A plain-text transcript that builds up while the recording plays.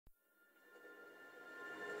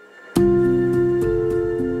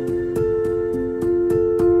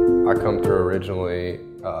I come through originally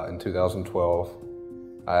in 2012.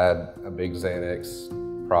 I had a big Xanax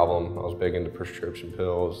problem. I was big into prescription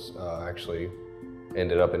pills. Actually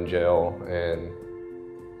ended up in jail, and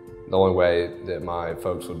the only way that my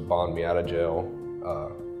folks would bond me out of jail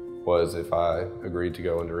was if I agreed to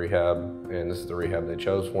go into rehab, and this is the rehab they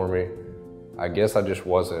chose for me. I guess I just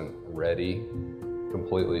wasn't ready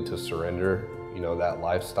completely to surrender, that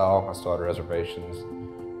lifestyle. I still had reservations,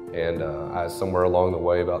 and somewhere along the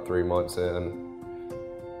way, about 3 months in,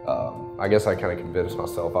 I guess I kind of convinced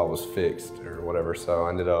myself I was fixed or whatever, so I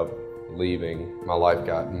ended up leaving. My life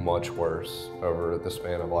got much worse over the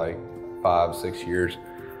span of like 5-6 years.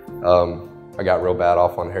 I got real bad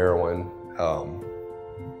off on heroin.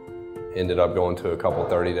 Ended up going to a couple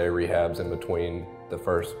 30-day rehabs in between the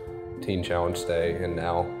first Teen Challenge stay and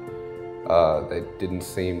now. They didn't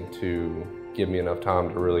seem to give me enough time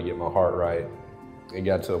to really get my heart right. It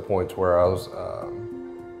got to a point to where I was,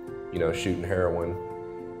 shooting heroin,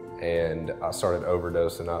 and I started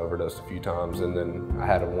overdosing. I overdosed a few times, and then I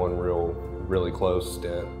had one really close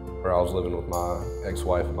stint where I was living with my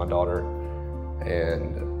ex-wife and my daughter,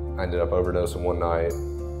 and I ended up overdosing one night,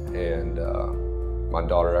 and my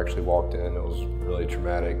daughter actually walked in. It was really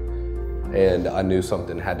traumatic, and I knew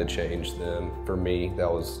something had to change then. For me, that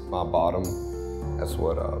was my bottom. That's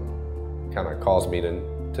what kind of caused me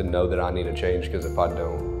to know that I need to change, because if I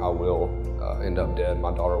don't, I will end up dead.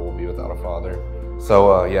 My daughter will be without a father.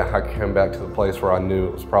 So yeah, I came back to the place where I knew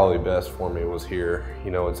it was probably best for me was here.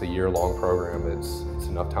 It's a year-long program. It's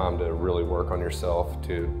enough time to really work on yourself,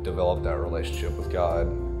 to develop that relationship with God.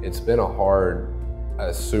 It's been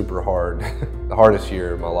super hard, the hardest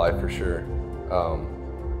year of my life for sure.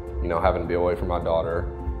 Having to be away from my daughter,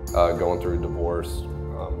 going through divorce,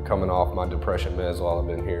 coming off my depression meds while I've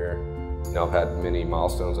been here. I've had many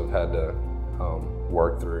milestones I've had to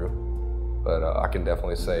work through. But I can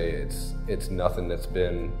definitely say it's nothing that's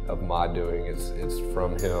been of my doing. It's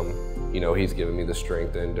from him. He's given me the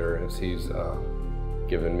strength and endurance. He's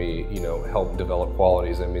given me, helped develop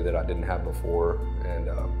qualities in me that I didn't have before. And,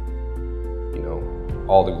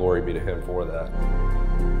 all the glory be to him for that.